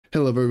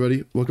Hello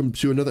everybody, welcome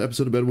to another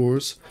episode of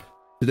Bedwars.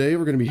 Today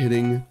we're going to be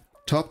hitting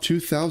top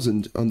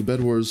 2000 on the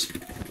Bedwars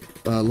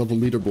level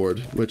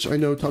leaderboard, which I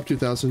know top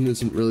 2000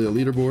 isn't really a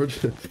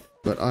leaderboard,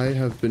 but I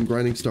have been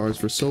grinding stars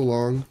for so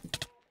long.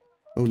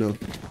 Oh no,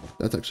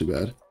 that's actually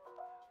bad.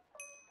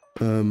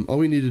 All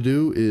we need to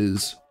do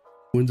is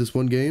win this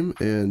one game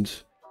and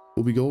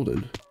we'll be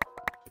golden.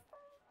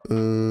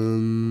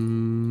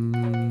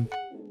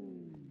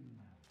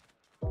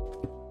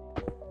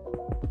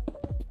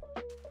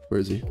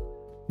 Where is he?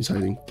 He's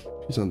hiding.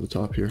 He's on the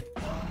top here.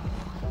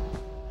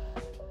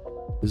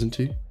 Isn't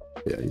he?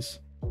 Yeah, he's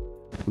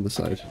on the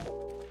side.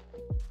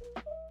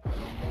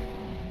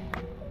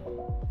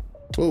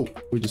 Whoa,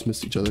 we just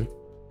missed each other.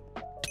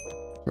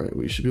 Alright,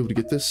 we should be able to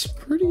get this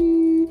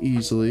pretty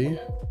easily.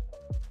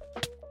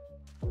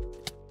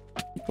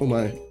 Oh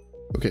my.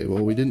 Okay,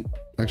 well, we didn't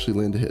actually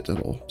land a hit at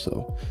all,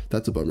 so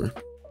that's a bummer.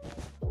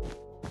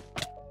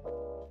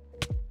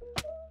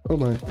 Oh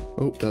my.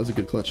 Oh, that was a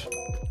good clutch.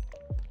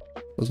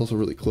 That was also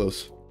really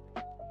close.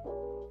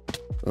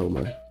 Oh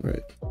my.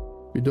 Alright.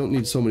 We don't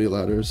need so many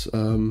ladders.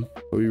 What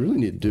we really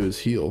need to do is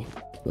heal,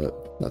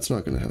 but that's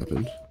not going to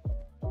happen.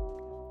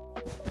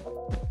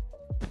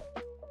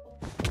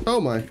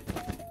 Oh my.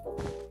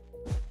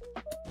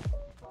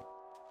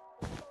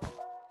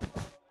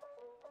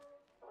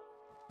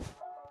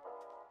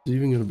 Is he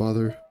even going to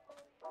bother?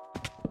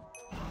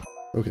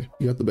 Okay,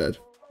 you got the bed.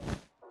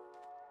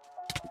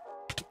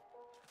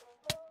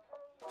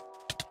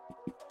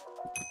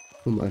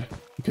 Oh my.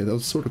 Okay, that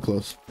was sort of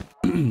close.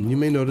 You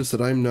may notice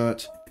that I'm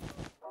not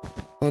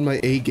on my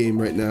A game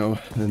right now,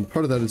 and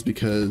part of that is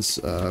because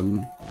I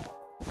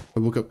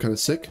woke up kind of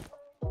sick.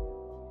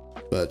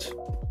 But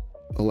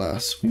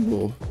alas, we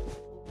will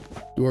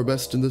do our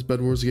best in this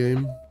Bedwars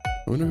game.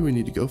 I wonder who we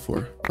need to go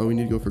for. Oh, we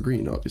need to go for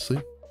green,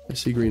 obviously. I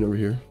see green over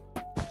here.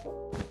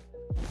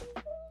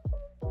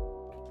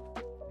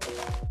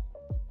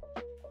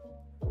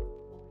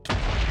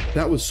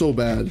 That was so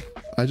bad.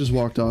 I just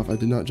walked off. I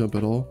did not jump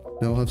at all.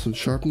 Now I'll have some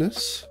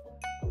sharpness.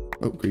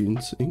 Oh,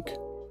 green's ink.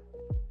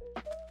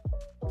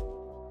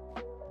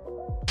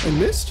 I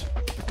missed?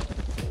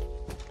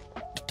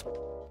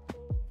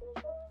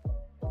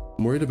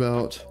 I'm worried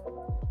about...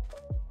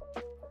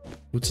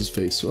 What's his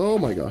face? Oh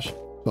my gosh.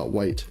 About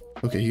white.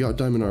 Okay, he got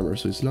diamond armor,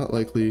 so he's not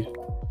likely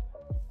to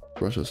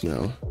rush us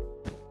now.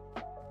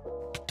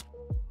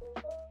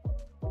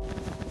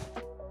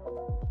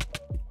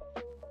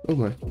 Oh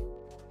my.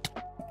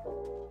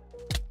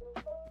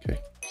 Okay,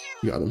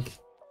 got him.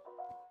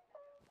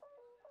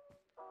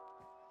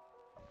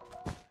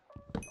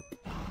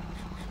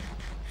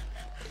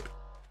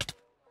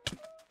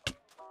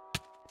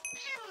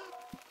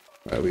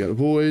 Alright, we got a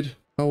void.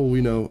 How will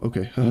we know?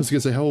 Okay, I was gonna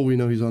say, how will we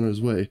know he's on his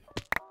way?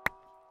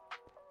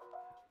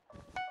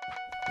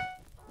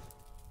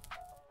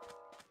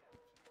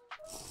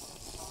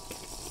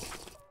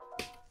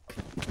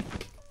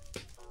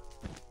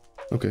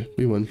 Okay,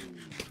 we won.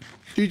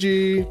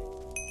 GG!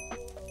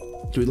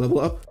 Do we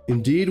level up?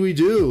 Indeed we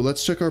do!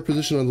 Let's check our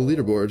position on the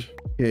leaderboard.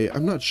 Okay,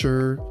 I'm not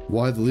sure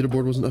why the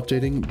leaderboard wasn't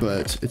updating,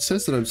 but it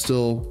says that I'm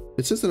still...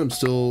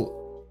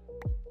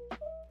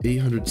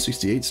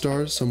 868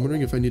 stars, so I'm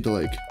wondering if I need to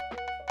like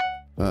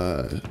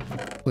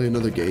play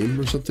another game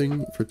or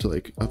something for it to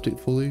like update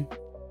fully.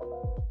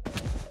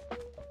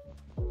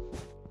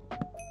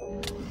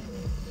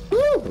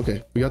 Woo!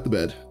 Okay, we got the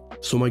bed.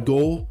 So my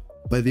goal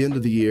by the end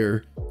of the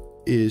year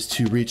is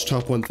to reach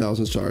top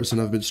 1,000 stars, and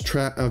I've been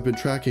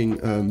tracking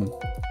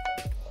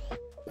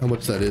how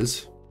much that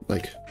is,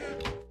 like,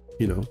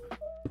 you know,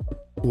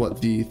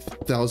 what the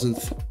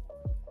 1000th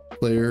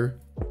player,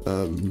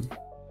 how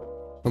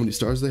many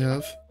stars they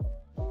have.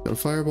 Got a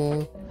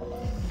fireball.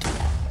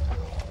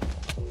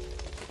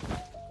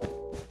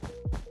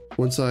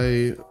 Once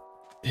I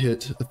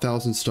hit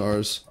 1,000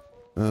 stars,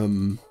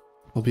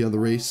 I'll be on the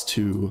race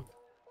to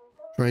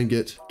try and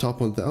get top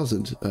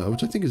 1,000,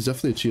 which I think is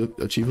definitely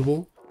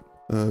achievable.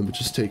 It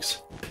just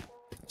takes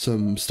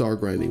some star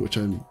grinding, which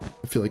I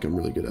feel like I'm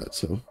really good at,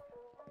 so.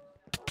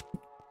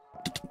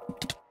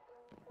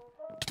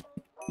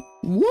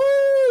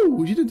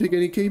 Woo! He didn't take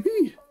any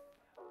KB.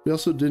 We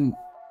also didn't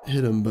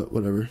hit him, but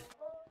whatever.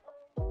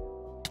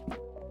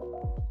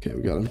 Okay,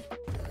 we got him.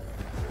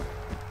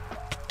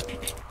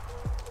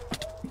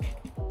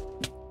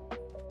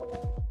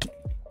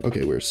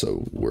 Okay, we're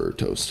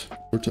toast.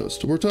 We're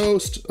toast. We're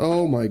toast!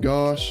 Oh my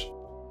gosh.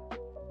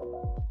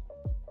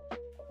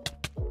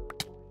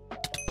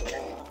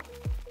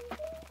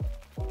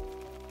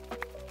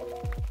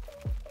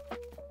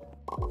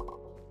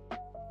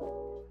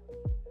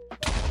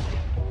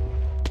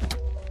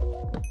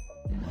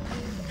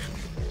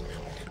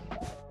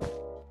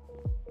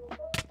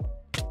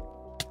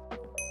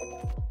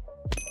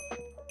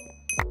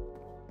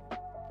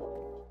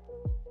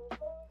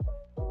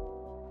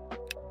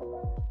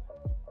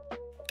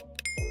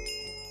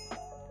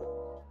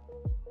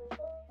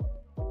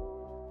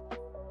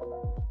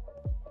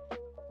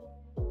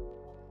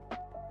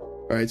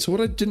 Alright, so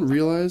what I didn't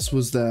realize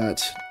was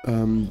that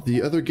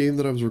the other game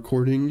that I was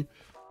recording,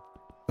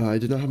 I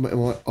did not have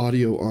my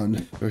audio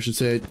on, or I should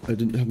say I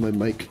didn't have my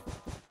mic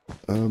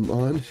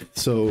on.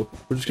 So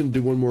we're just gonna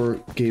do one more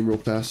game real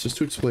fast just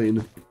to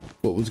explain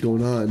what was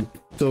going on.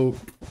 So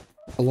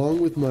along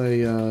with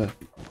my oh.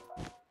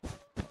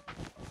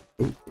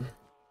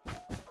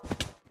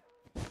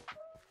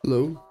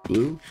 Hello,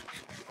 Blue.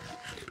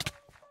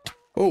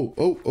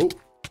 Oh.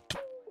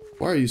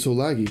 Why are you so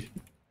laggy?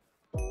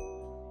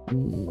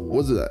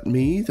 Was it that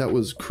me? That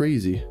was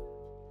crazy.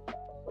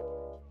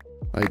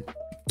 I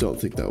don't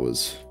think that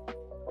was...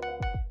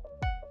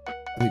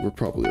 I think we're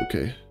probably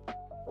okay.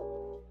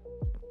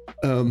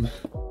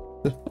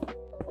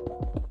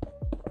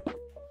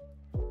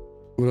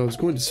 What I was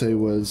going to say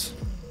was...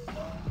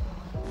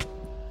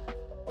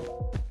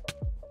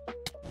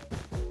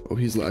 Oh,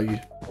 he's laggy.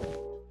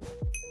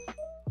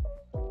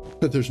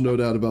 There's no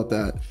doubt about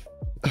that.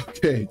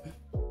 Okay.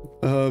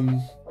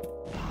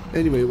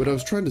 Anyway, what I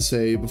was trying to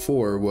say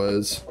before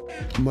was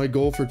my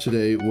goal for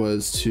today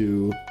was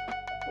to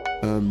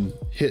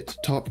hit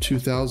top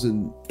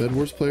 2,000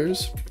 Bedwars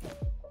players,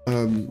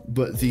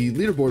 but the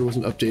leaderboard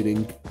wasn't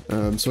updating,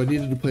 so I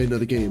needed to play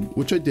another game,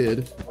 which I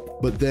did,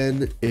 but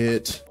then I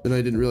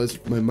didn't realize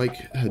my mic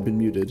had been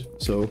muted,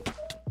 so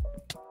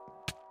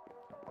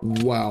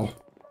wow.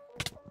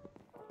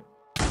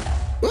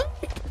 What?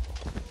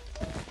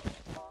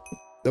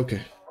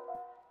 Okay.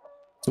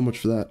 So much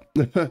for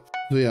that.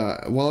 So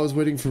yeah, while I was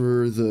waiting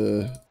for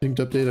the thing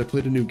to update, I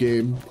played a new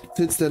game.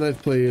 Since then, I've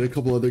played a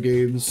couple other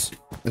games.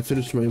 I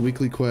finished my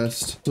weekly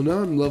quest. So now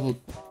I'm level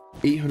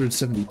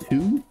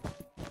 872.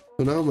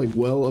 So now I'm like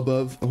well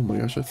above... Oh my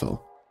gosh, I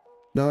fell.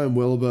 Now I'm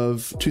well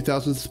above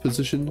 2000th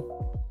position.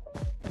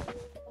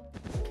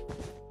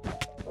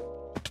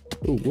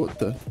 Oh, what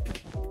the...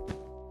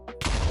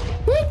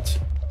 What?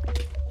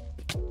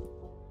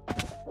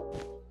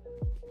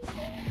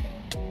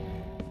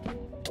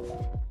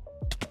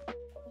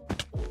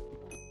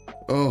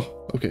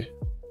 Oh, okay.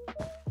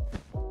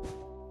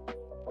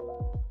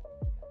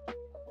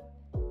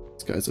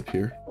 This guy's up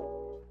here.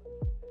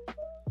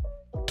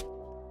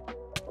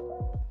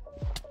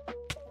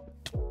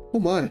 Oh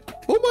my.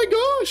 Oh my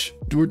gosh!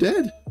 We're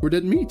dead. We're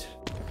dead meat.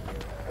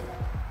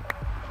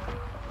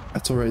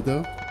 That's alright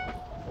though.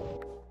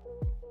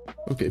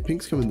 Okay,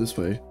 Pink's coming this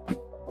way.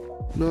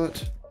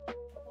 Not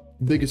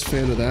biggest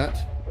fan of that.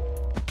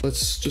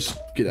 Let's just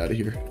get out of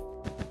here.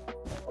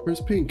 Where's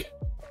Pink?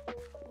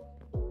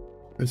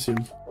 I see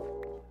him.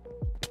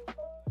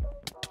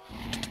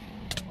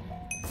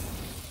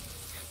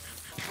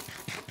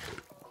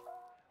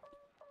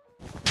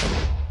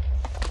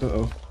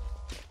 Uh-oh.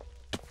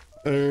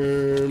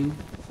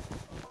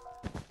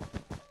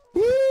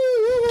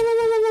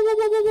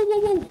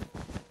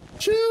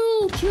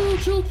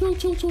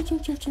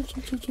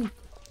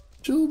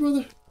 Chill,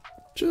 brother.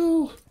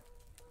 Chill.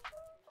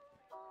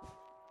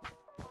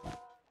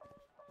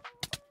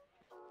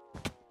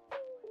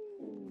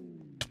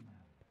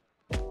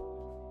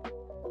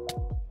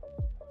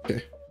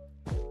 Okay.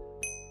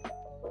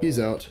 He's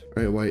out.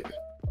 Alright, White.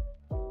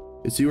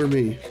 It's you or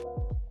me.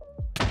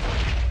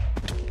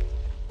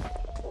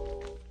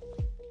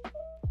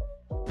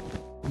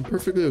 I'm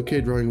perfectly okay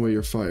drawing away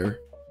your fire.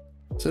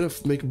 Is that a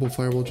makeable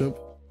firewall jump?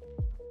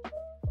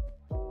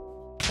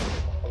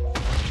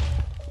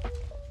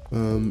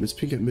 Is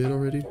Pink at mid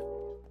already?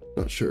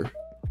 Not sure.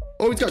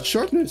 Oh, he's got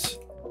sharpness!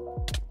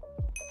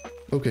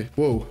 Okay,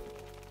 whoa.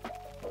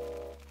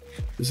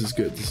 This is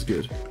good, this is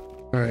good.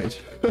 Alright.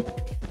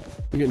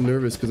 I'm getting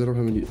nervous because I don't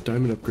have any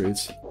diamond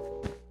upgrades.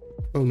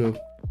 Oh no.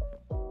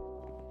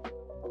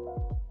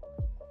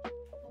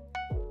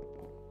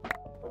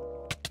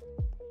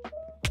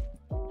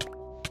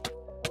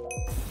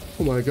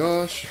 Oh my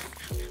gosh.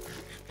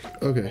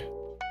 Okay.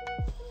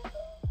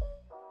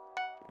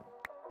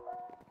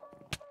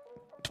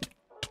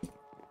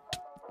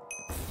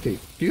 Okay,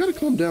 you gotta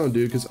calm down,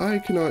 dude, because I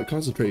cannot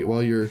concentrate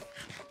while you're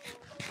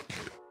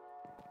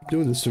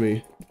doing this to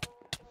me.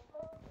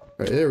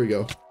 Alright, there we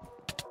go.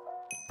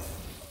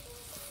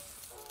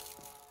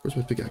 Where's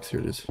my pickaxe? Here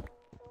it is.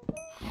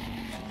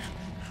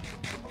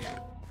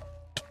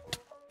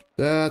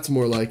 That's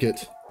more like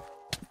it.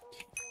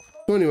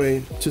 So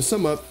anyway, to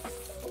sum up,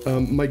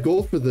 my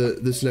goal for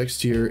this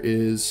next year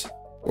is,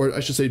 or I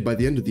should say by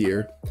the end of the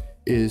year,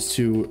 is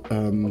to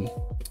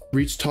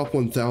reach top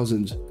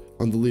 1,000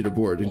 on the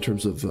leaderboard in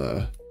terms of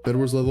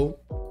Bedwars level,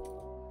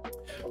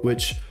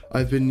 which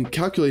I've been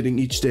calculating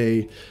each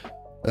day.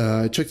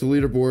 I check the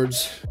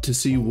leaderboards to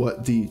see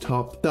what the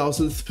top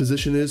 1,000th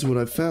position is. What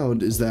I've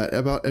found is that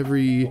about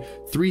every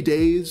 3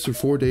 days or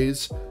 4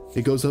 days,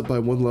 it goes up by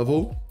 1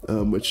 level,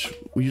 which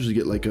we usually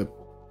get like a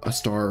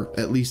star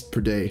at least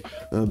per day.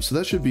 So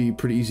that should be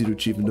pretty easy to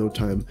achieve in no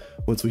time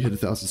once we hit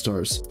 1,000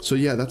 stars. So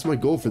yeah, that's my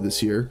goal for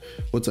this year.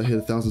 Once I hit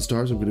 1,000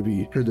 stars, I'm going to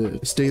be trying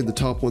to stay in the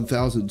top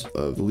 1,000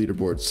 of the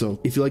leaderboard. So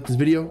if you like this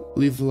video,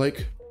 leave a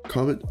like,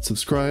 comment,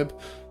 subscribe.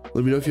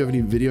 Let me know if you have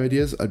any video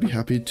ideas. I'd be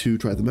happy to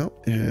try them out.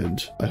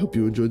 And I hope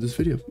you enjoyed this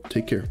video.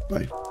 Take care.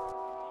 Bye.